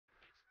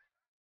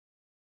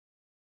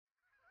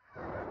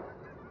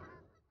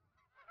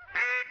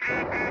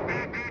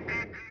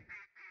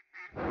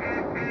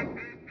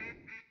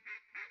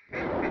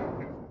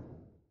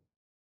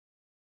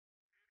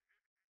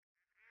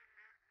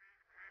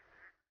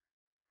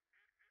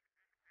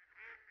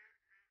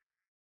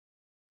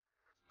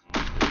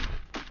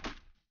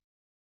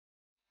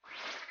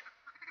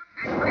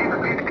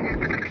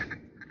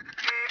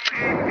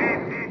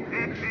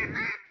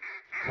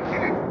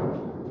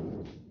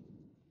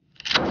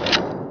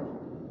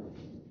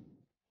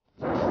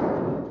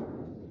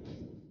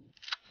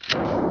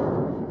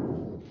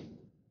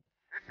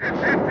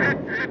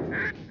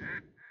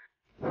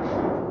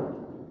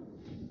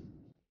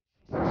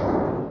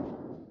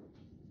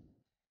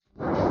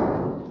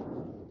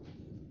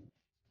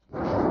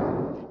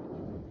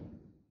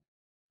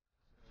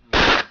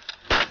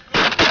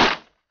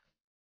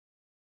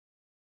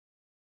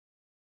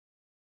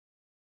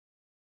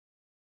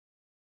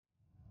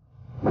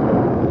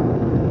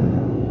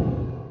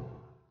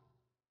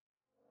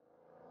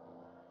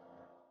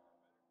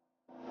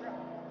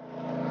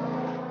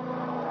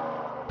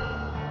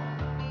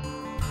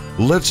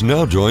Let's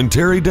now join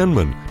Terry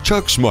Denmon,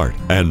 Chuck Smart,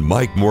 and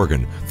Mike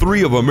Morgan,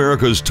 three of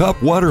America's top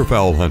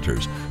waterfowl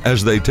hunters,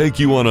 as they take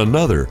you on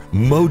another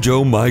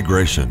Mojo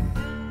migration.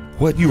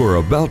 What you are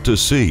about to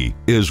see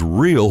is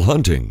real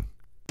hunting.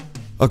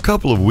 A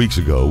couple of weeks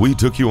ago, we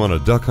took you on a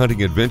duck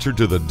hunting adventure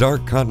to the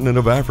dark continent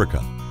of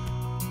Africa.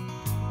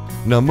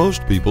 Now,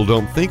 most people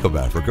don't think of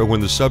Africa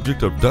when the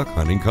subject of duck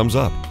hunting comes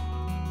up.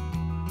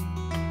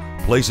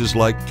 Places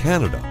like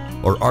Canada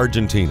or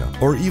Argentina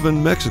or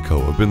even Mexico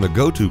have been the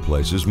go-to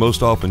places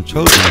most often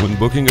chosen when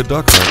booking a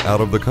duck hunt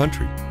out of the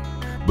country.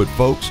 But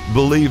folks,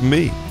 believe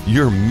me,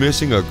 you're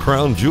missing a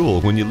crown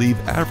jewel when you leave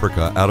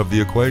Africa out of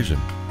the equation.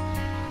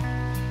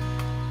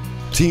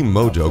 Team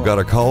Mojo got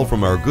a call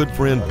from our good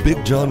friend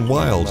Big John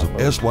Wiles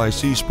of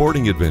SYC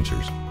Sporting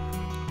Adventures.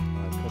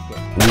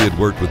 We had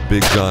worked with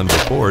Big John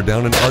before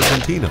down in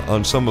Argentina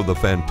on some of the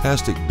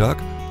fantastic duck,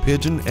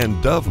 pigeon,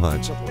 and dove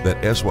hunts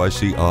that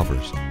SYC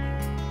offers.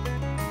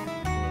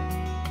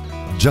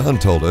 John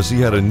told us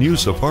he had a new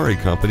safari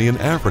company in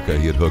Africa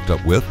he had hooked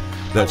up with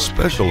that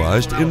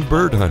specialized in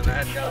bird hunting,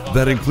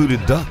 that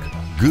included duck,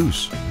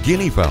 goose,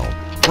 guinea fowl,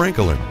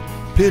 francolin,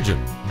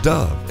 pigeon,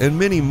 dove, and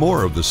many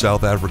more of the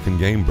South African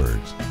game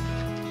birds.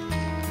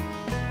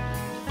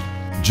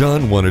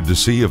 John wanted to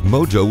see if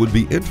Mojo would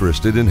be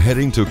interested in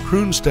heading to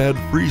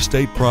Kroonstad Free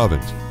State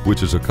Province,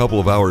 which is a couple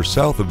of hours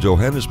south of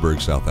Johannesburg,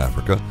 South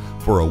Africa,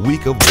 for a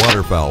week of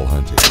waterfowl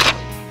hunting.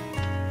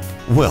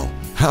 Well,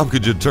 how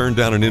could you turn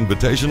down an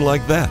invitation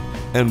like that?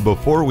 And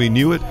before we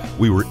knew it,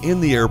 we were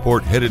in the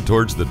airport headed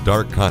towards the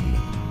dark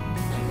continent.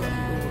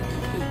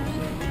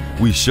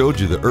 We showed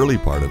you the early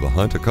part of the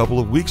hunt a couple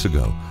of weeks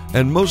ago,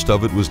 and most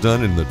of it was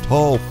done in the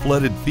tall,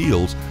 flooded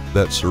fields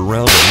that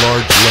surround a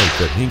large lake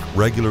that Hink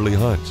regularly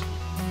hunts.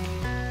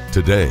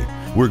 Today,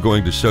 we're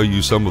going to show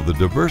you some of the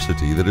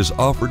diversity that is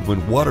offered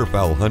when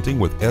waterfowl hunting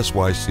with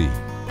SYC.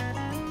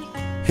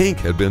 Hink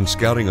had been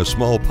scouting a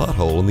small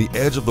pothole on the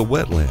edge of the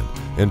wetland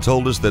and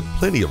told us that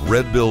plenty of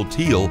red-billed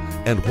teal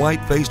and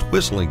white-faced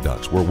whistling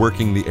ducks were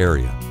working the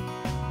area.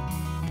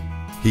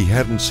 He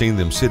hadn't seen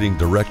them sitting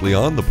directly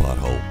on the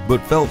pothole,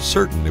 but felt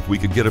certain if we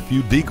could get a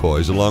few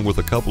decoys along with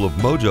a couple of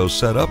Mojos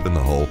set up in the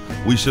hole,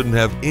 we shouldn't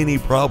have any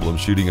problem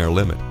shooting our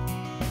limit.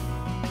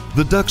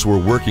 The ducks were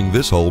working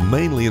this hole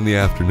mainly in the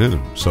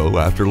afternoon, so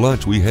after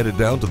lunch we headed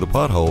down to the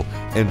pothole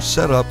and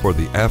set up for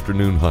the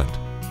afternoon hunt.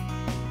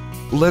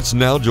 Let's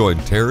now join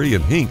Terry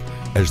and Hink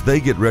as they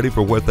get ready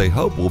for what they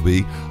hope will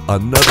be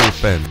another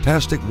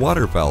fantastic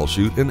waterfowl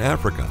shoot in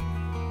Africa.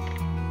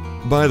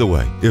 By the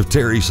way, if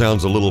Terry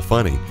sounds a little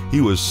funny, he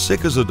was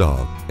sick as a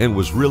dog and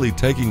was really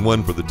taking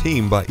one for the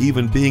team by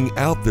even being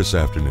out this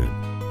afternoon.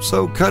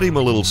 So cut him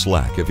a little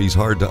slack if he's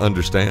hard to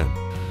understand.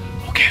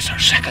 Okay, it's our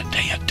second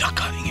day of duck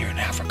hunting here in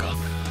Africa,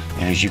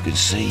 and as you can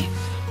see,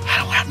 I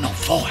don't have no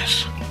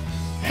voice.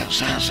 I had a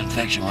sinus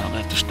infection when I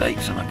left the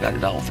States and I got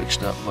it all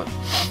fixed up, but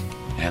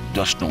I had a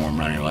dust storm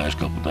around here the last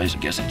couple of days. I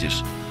guess it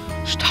just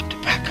stopped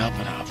it back up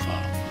and I've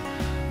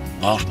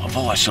lost my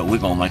voice, so we're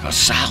gonna make a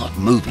silent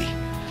movie.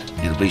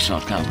 It'll be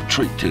some kind of a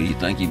treat to you.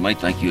 You may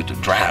think you're at the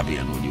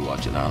drive-in when you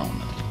watch it, I don't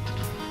know.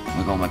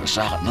 We're gonna make a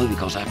silent movie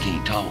because I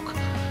can't talk.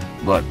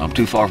 But I'm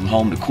too far from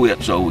home to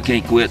quit, so we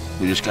can't quit.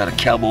 We just gotta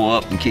cowboy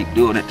up and keep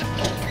doing it.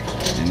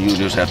 And you'll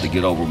just have to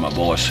get over my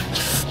voice.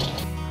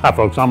 Hi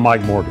folks, I'm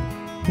Mike Morgan.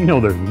 You know,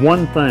 there's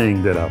one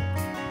thing that a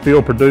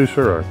field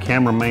producer or a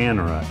cameraman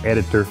or an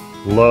editor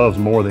loves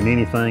more than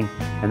anything,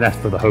 and that's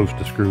for the host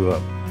to screw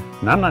up.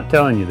 And I'm not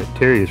telling you that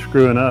Terry is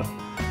screwing up,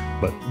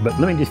 but let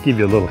me just give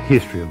you a little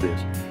history of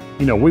this.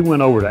 You know, we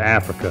went over to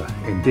Africa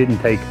and didn't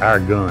take our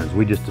guns.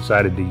 We just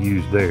decided to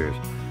use theirs.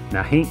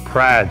 Now, Hink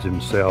prides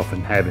himself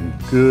in having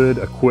good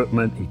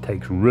equipment. He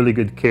takes really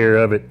good care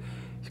of it.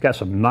 He's got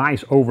some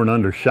nice over and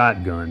under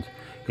shotguns.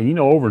 And you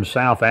know, over in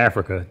South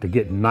Africa, to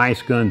get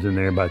nice guns in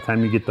there, by the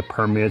time you get the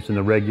permits and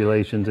the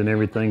regulations and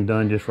everything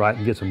done just right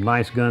and get some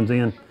nice guns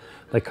in,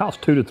 they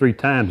cost 2 to 3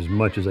 times as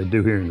much as they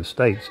do here in the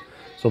States.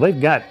 So they've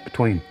got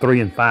between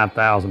 $3,000 and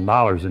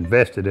 $5,000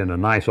 invested in a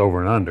nice over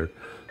and under.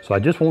 So I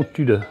just want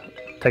you to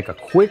take a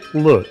quick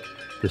look.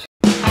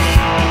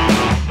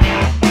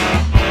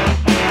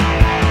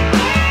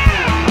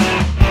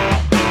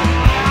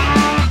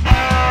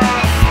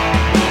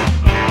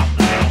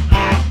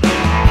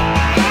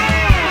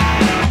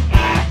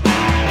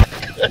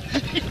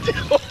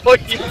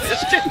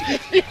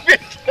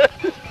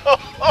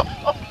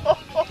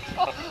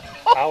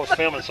 I was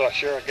filming, so I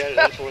sure I got it.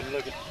 That's what I'm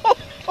looking.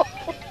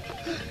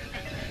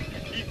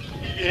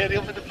 You had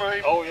him in the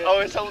frame? Oh yeah. Oh,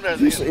 it's on there.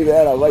 You see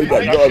that? I laid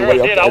that I gun sure way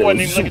up did. there. I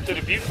wasn't even looking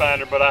through the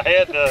viewfinder, but I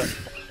had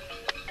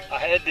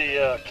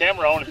the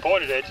camera on and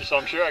pointed at you, so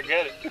I'm sure I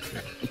got it.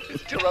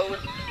 It's still rolling.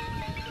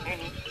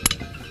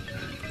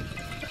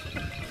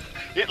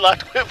 It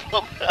like went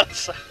from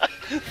outside.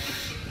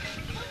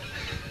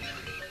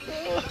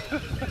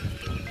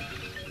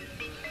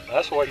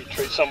 That's the way you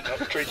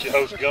treat your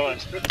host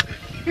guns.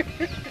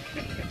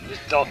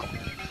 Just dunk them.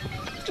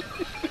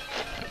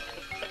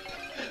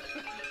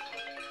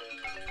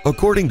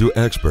 According to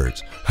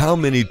experts, how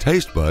many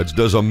taste buds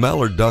does a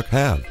mallard duck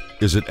have?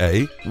 Is it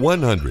A,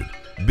 100,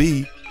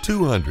 B,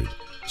 200,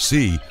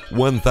 C,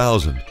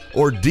 1,000,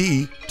 or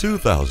D,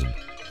 2,000?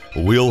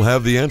 We'll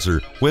have the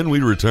answer when we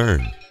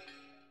return.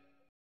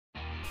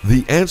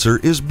 The answer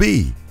is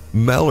B.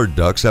 Mallard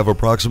ducks have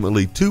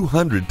approximately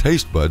 200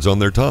 taste buds on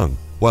their tongue,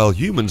 while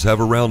humans have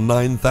around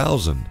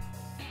 9,000.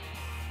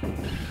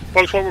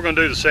 Folks, what we're going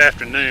to do this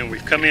afternoon,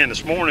 we've come in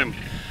this morning,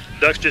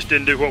 ducks just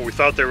didn't do what we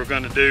thought they were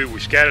going to do. We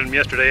scattered them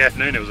yesterday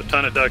afternoon. There was a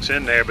ton of ducks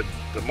in there, but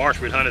the marsh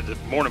we'd hunted the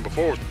morning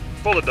before was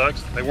full of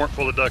ducks. They weren't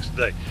full of ducks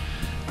today.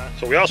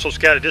 So we also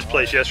scattered this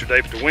place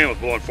yesterday, but the wind was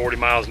blowing 40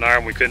 miles an hour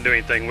and we couldn't do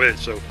anything with it.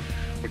 So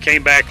we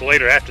came back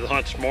later after the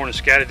hunt this morning,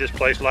 scattered this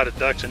place, a lot of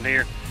ducks in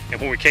here. And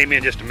when we came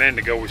in just a minute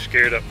ago, we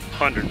scared up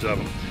hundreds of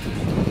them.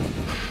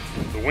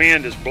 The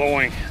wind is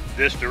blowing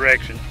this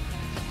direction,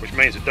 which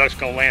means the ducks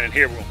gonna land in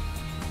here.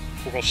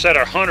 We're gonna set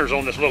our hunters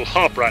on this little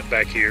hump right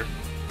back here,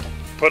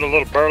 put a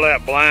little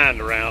burlap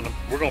blind around them.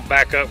 We're gonna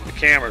back up with the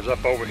cameras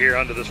up over here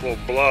under this little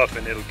bluff,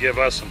 and it'll give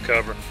us some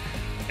cover.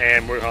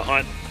 And we're gonna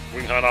hunt.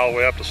 We can hunt all the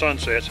way up to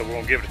sunset, so we're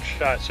gonna give it a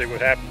shot, see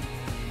what happens.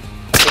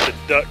 Put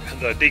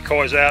the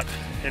decoys out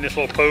in this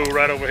little pool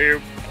right over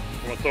here.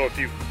 We're gonna throw a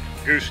few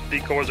goose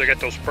decoys. I got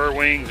those spur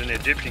wings and the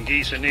Egyptian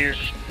geese in here.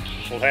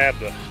 We'll have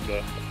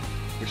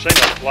we've seen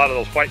a lot of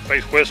those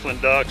white-faced whistling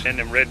ducks and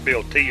them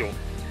red-billed teal.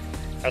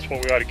 That's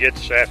what we ought to get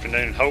this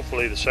afternoon, and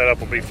hopefully the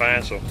setup will be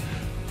fine. So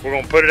we're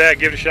gonna put it out,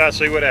 give it a shot,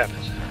 see what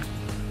happens.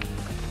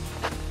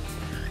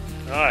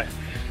 All right,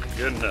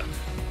 good enough.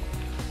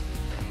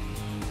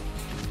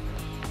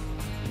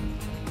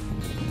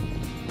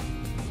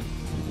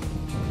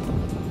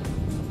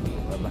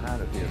 Right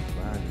behind us here,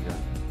 behind you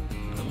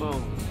guys. Come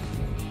on.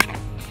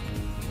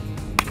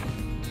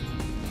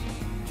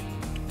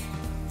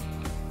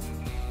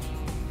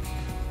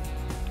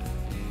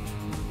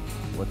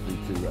 What's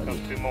these two right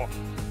here? Two more.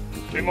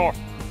 Two more.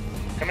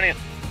 Coming in.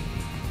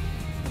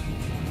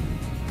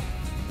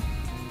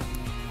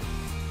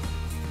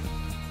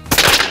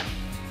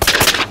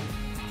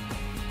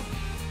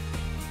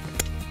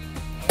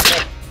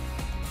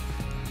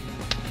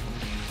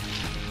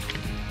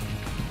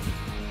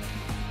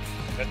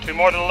 Got two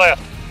more to the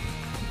left.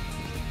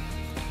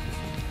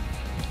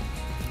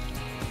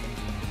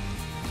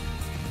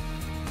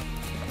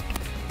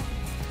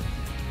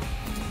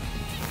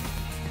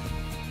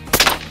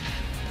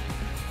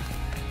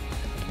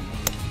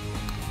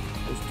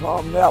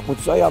 Tom Knapp would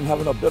say I'm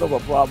having a bit of a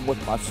problem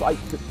with my sight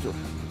picture.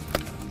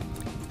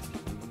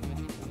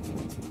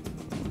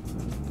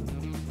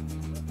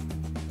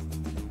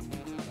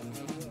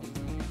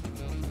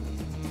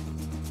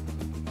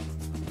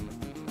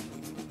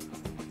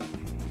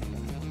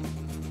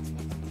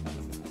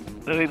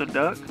 Billy the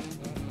duck.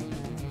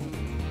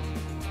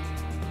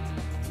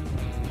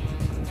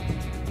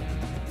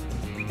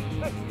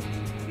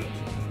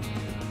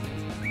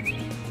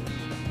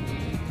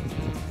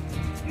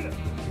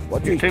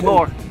 What these Two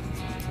more.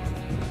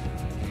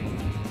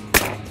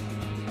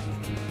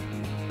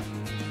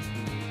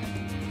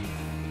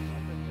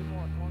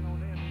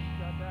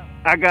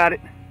 I got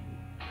it.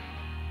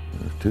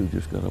 There's two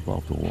just got up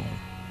off the wall.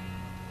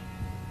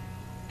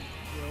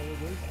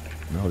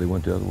 No, they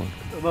went the other one.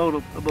 I'm on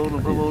them, I'm on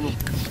them, I'm on them.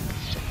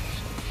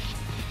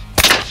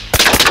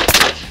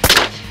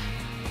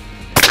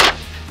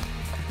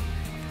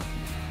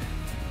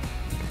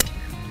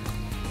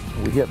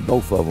 We hit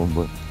both of them,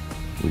 but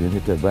we didn't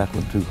hit that back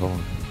one too hard.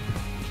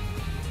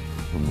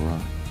 From the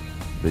right.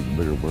 Big,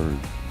 bigger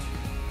birds.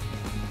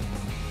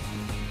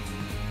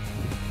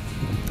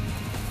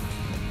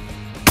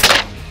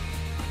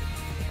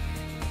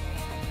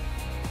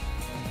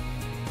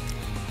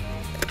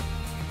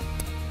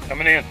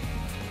 Coming in.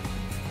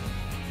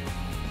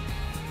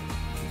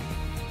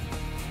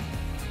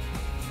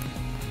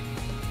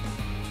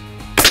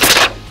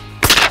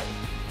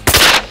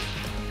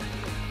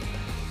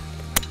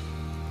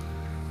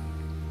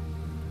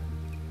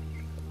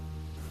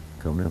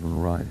 Coming in from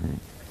the right, Hank.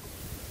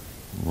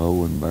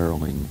 Low and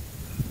barreling.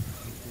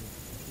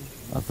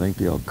 I think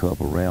they'll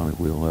cup around if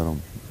we'll let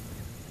them.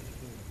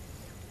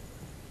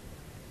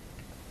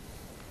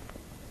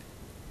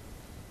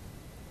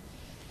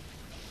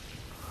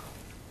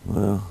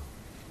 Well,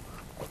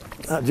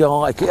 how'd y'all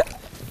like it?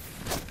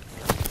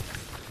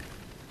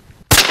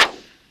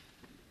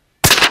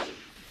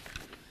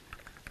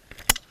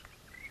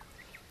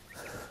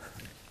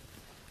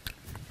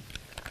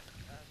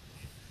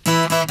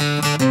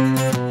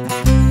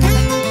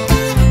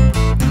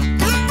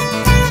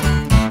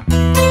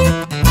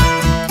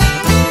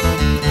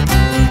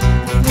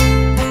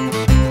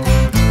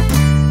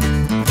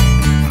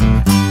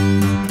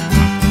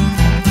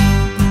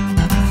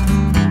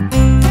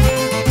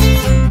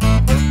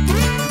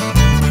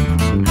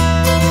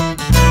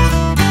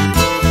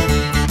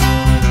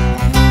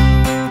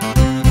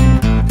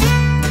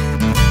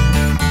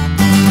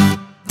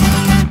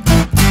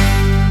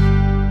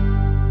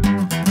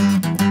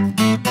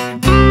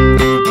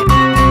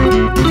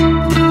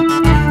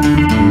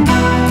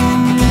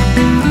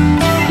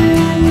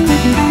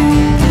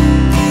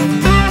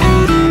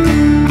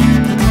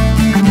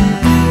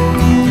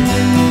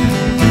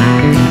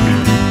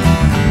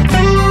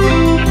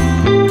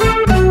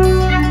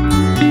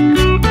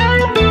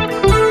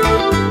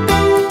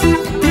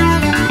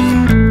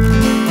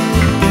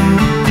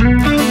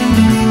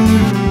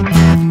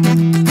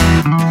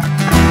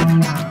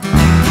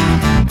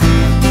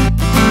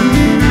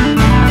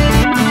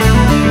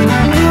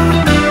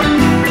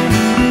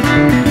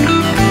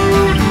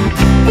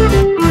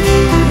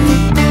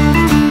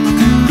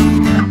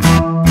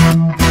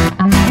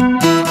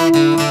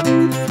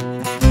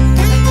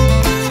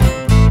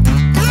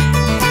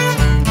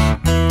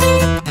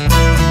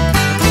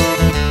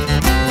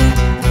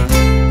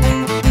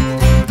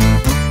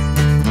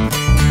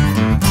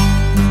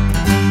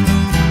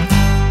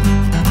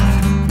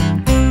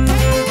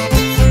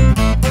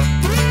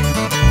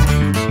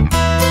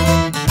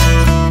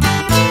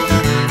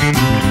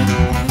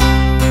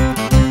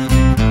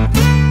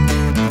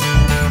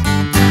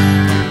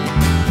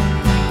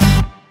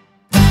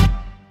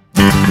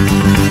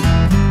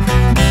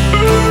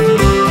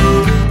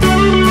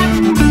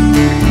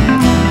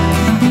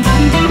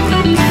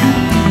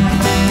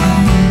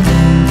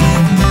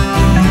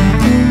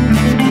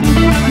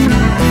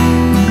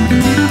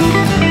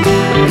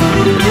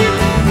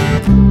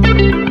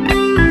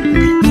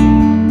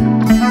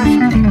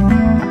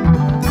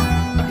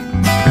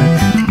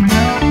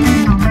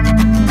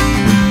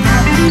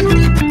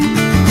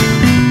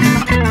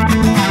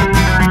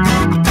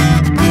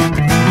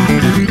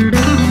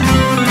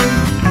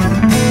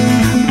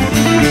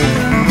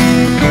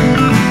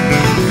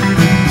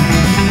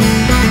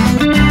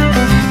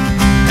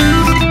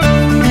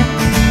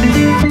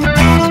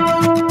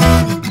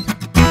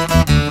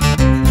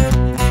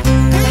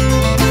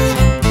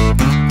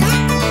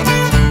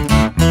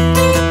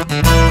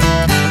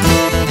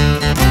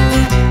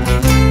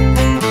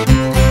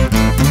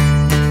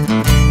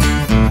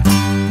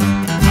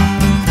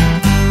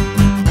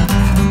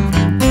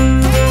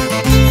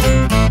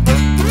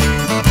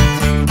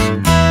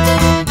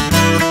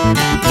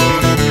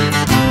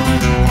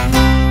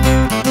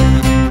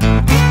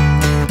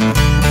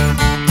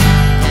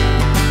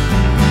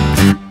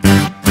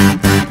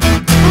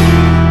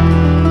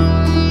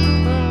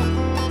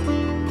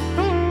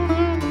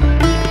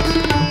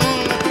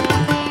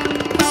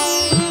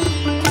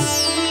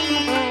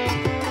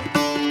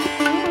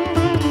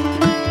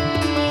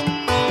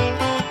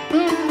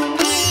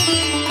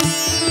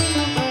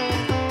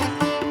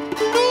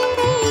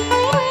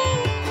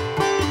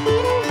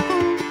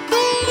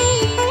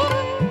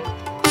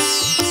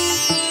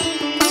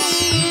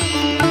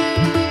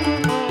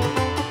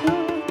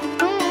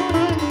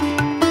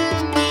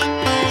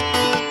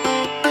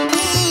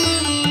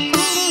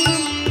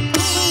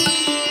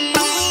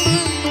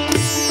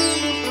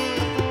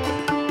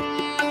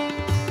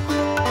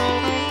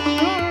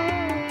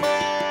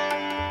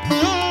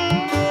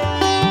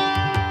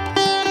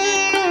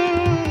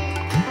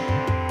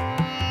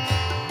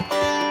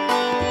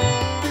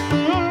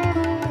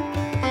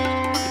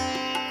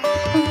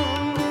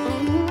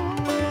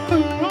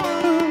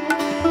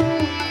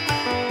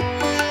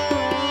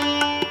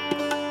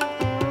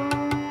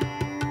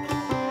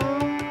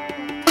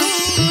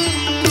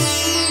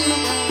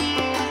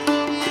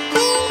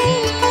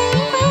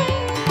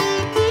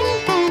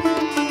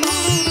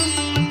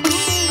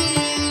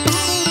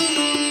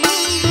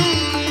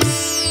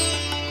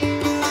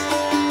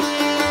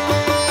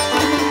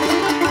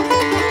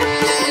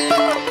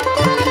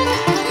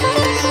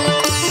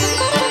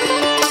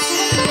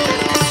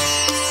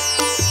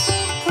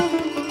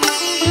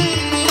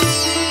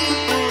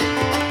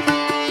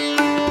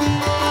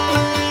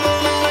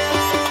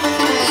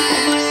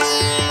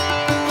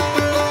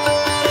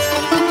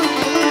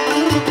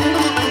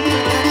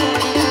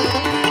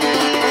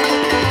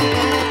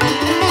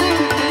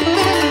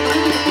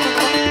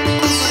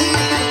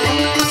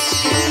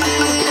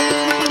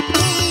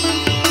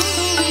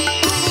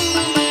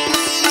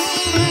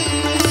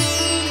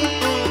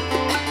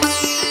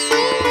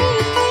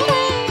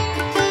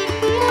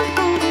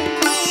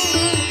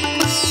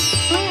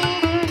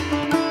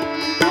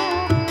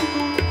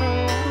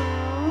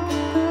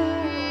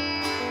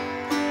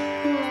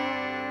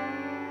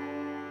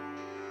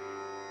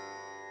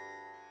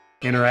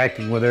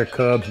 interacting with their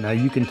cubs. Now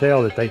you can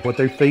tell that what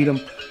they feed them,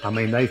 I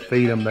mean, they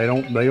feed them, they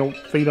don't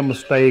feed them a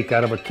steak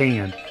out of a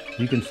can.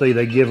 You can see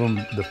they give them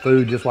the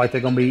food just like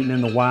they're gonna be eating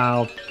in the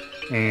wild,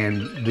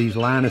 and these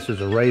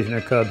lionesses are raising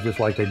their cubs just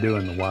like they do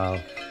in the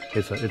wild.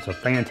 It's a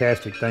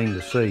fantastic thing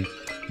to see.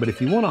 But if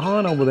you want to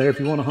hunt over there, if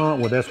you want to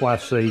hunt with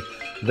SYC,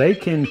 they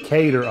can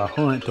cater a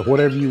hunt to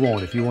whatever you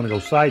want. If you want to go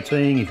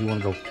sightseeing, if you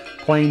want to go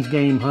plains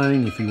game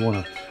hunting, if you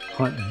want to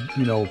hunt,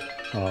 you know,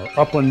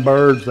 upland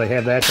birds, they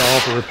have that to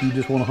offer. If you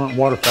just want to hunt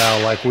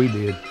waterfowl like we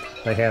did,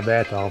 they have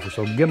that to offer.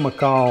 So give them a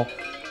call.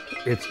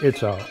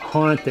 It's a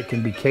hunt that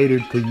can be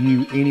catered to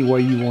you any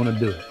way you want to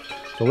do it.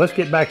 So let's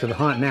get back to the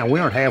hunt now. We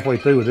aren't halfway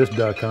through with this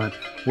duck hunt.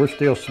 We're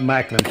still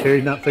smacking him.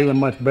 Terry's not feeling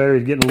much better.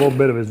 He's getting a little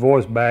bit of his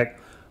voice back,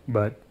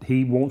 but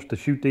he wants to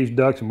shoot these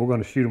ducks, and we're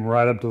going to shoot them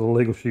right up to the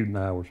legal shooting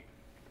hours.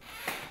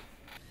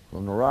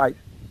 From the right.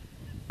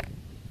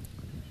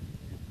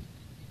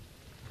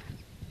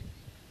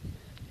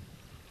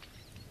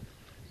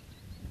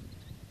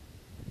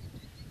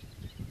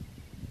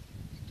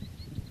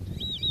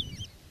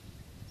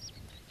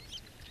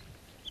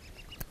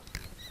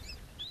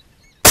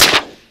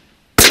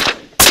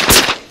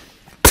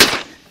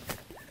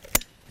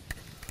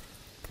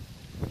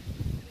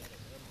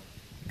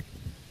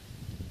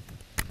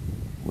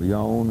 We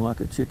yawn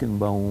like a chicken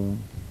bone.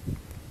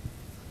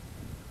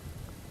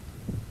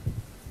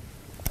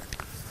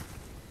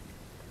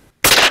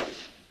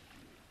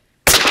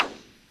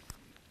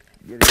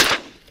 Get it.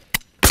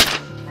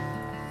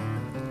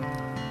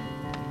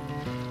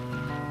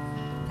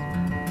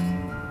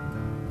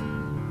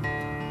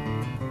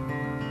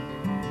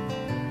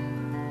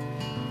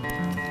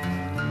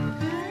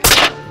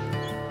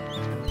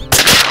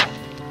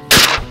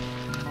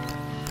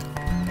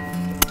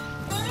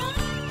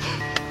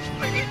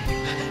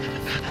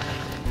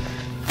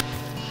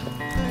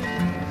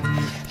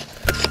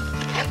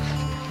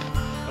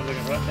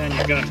 Right down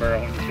your gun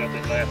barrel when you shut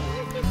that left.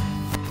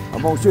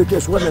 I'm gonna shoot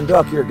this swimming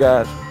duck here,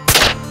 guys.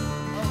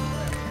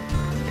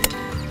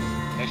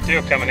 They're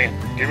still coming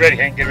in. Get ready,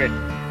 Hank, get ready.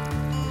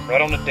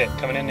 Right on the deck,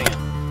 coming in now.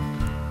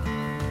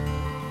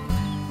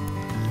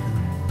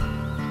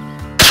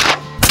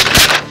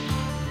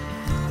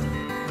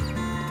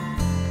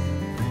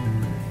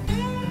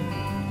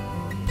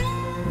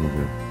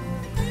 Okay.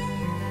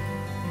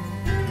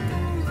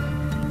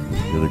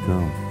 Here they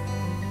come.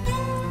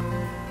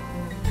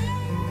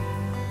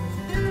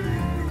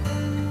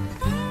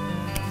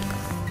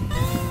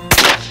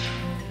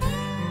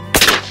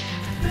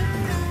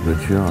 Good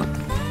shot.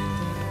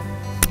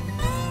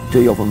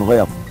 Teal from the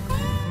left.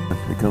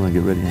 They come and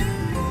get ready.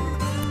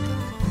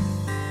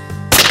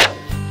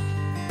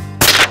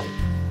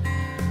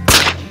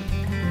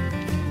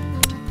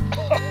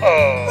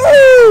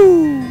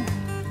 Oh.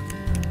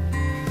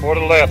 Four to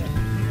the left.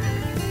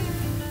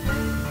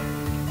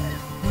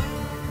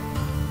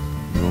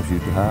 You want to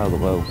shoot the high or the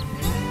low?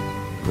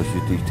 Let's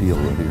shoot these teal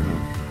right here.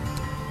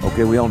 Huh?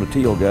 Okay, we on the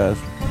teal, guys.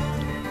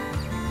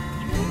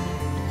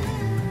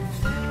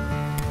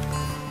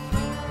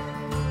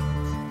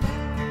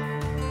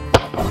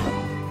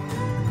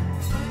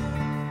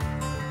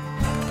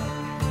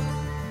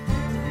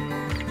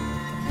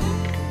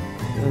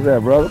 What's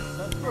that, brother?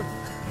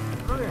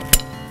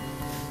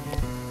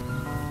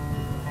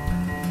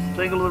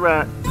 Single to the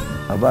right.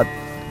 How about?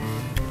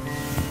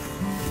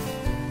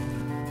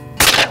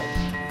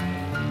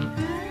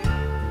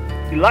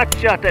 You like to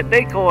shot that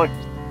decoy.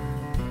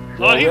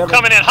 Well, he was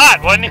coming in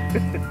hot, wasn't he?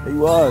 He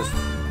was.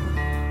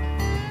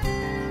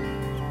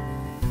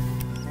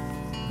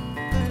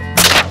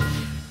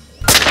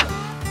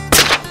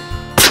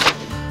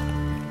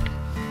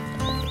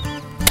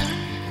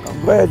 I'm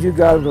glad you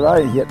got it, but I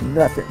ain't getting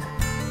nothing.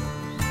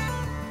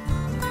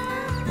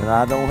 And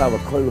I don't have a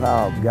clue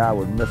how a guy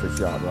would miss a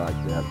shot like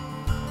that.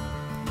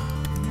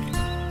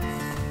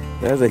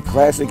 There's a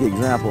classic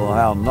example of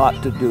how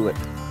not to do it.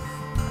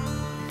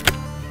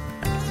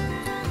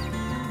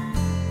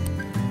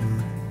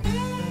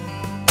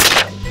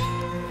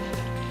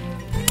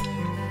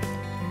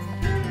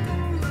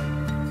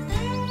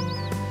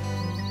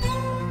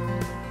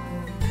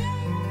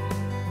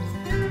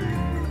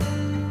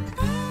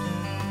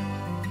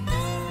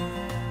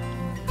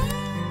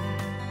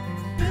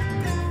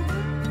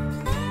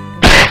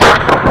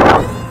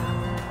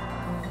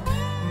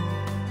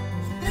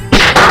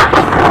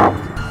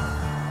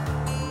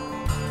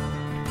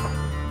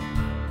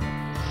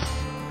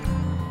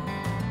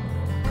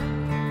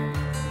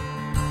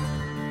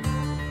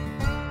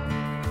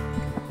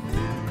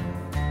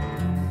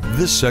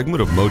 This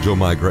segment of Mojo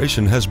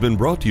Migration has been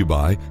brought to you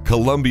by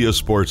Columbia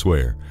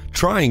Sportswear,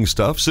 trying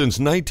stuff since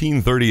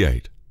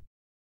 1938.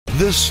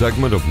 This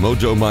segment of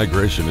Mojo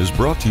Migration is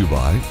brought to you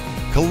by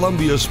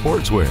Columbia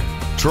Sportswear,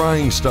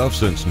 trying stuff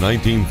since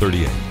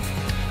 1938.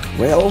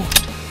 Well,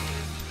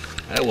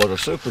 that was a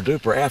super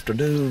duper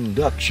afternoon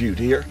duck shoot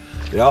here.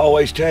 They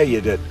always tell you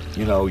that,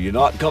 you know, you're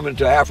not coming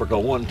to Africa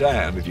one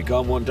time. If you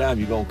come one time,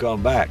 you're gonna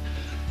come back.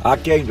 I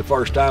came the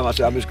first time, I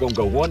said, I'm just gonna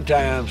go one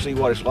time, see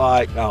what it's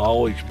like. I'll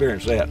always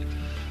experience that.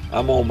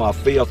 I'm on my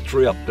 5th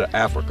trip to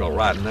Africa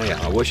right now.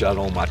 I wish I was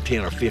on my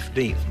 10th or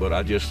 15th, but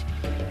I just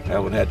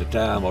haven't had the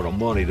time or the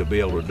money to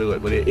be able to do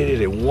it. But it is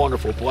a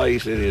wonderful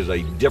place. It is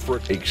a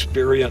different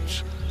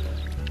experience,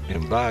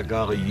 and by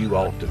golly, you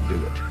ought to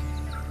do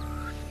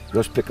it.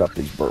 Let's pick up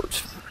these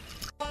birds.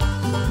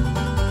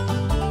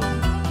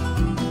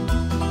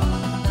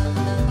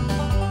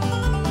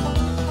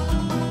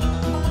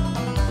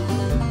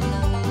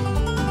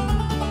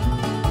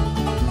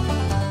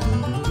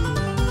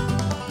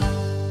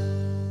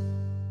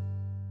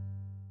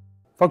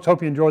 Folks,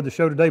 hope you enjoyed the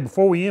show today.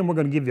 Before we end, we're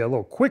going to give you a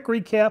little quick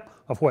recap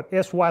of what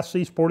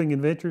SYC Sporting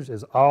Adventures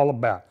is all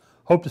about.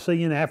 Hope to see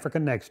you in Africa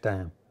next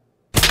time.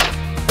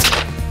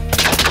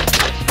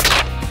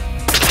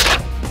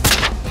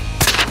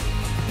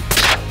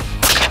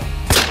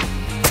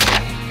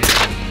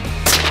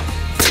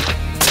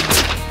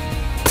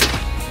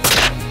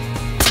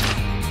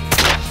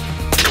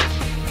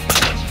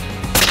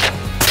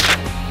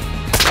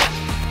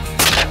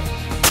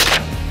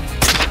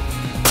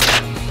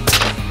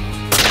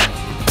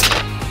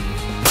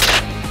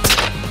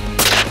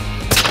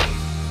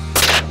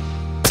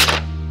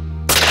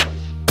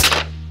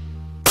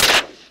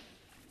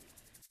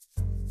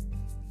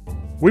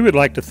 We would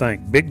like to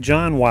thank Big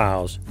John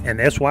Wiles and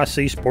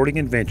SYC Sporting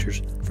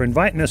Adventures for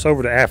inviting us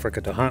over to Africa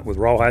to hunt with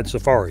rawhide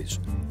safaris.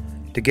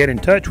 To get in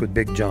touch with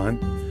Big John,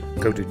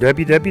 go to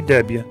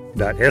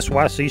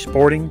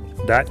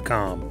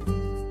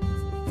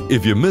www.sycsporting.com.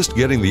 If you missed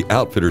getting the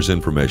Outfitters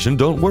information,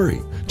 don't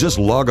worry. Just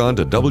log on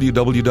to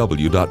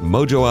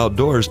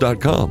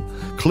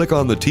www.mojooutdoors.com. Click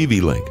on the TV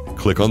link,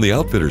 click on the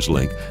Outfitters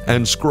link,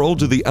 and scroll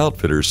to the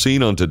Outfitters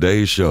seen on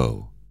today's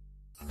show.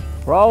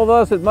 For all of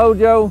us at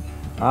Mojo,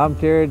 I'm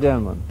Terry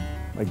Denmon.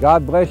 May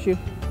God bless you.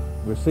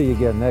 We'll see you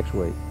again next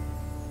week.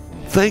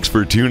 Thanks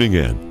for tuning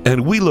in,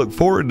 and we look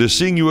forward to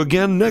seeing you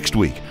again next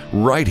week,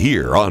 right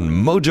here on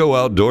Mojo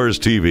Outdoors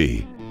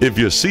TV. If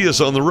you see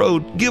us on the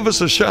road, give us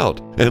a shout.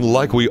 And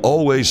like we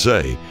always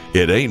say,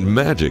 it ain't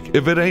magic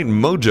if it ain't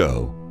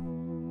Mojo.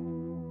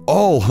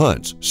 All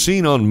hunts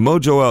seen on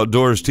Mojo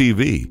Outdoors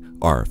TV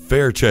are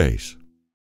fair chase.